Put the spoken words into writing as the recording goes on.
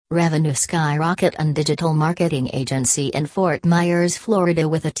Revenue Skyrocket, a digital marketing agency in Fort Myers, Florida,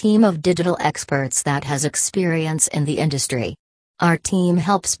 with a team of digital experts that has experience in the industry. Our team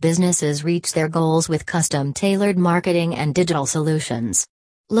helps businesses reach their goals with custom-tailored marketing and digital solutions.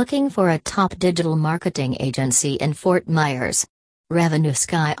 Looking for a top digital marketing agency in Fort Myers? Revenue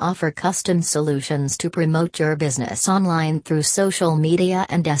Sky offer custom solutions to promote your business online through social media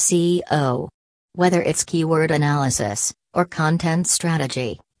and SEO. Whether it's keyword analysis, or content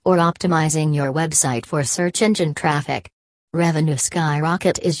strategy, or optimizing your website for search engine traffic, Revenue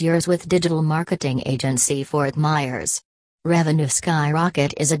Skyrocket is yours with Digital Marketing Agency Fort Myers. Revenue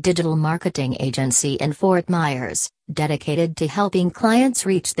Skyrocket is a digital marketing agency in Fort Myers, dedicated to helping clients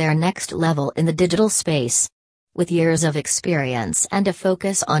reach their next level in the digital space. With years of experience and a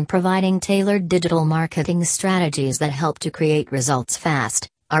focus on providing tailored digital marketing strategies that help to create results fast,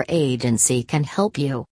 our agency can help you.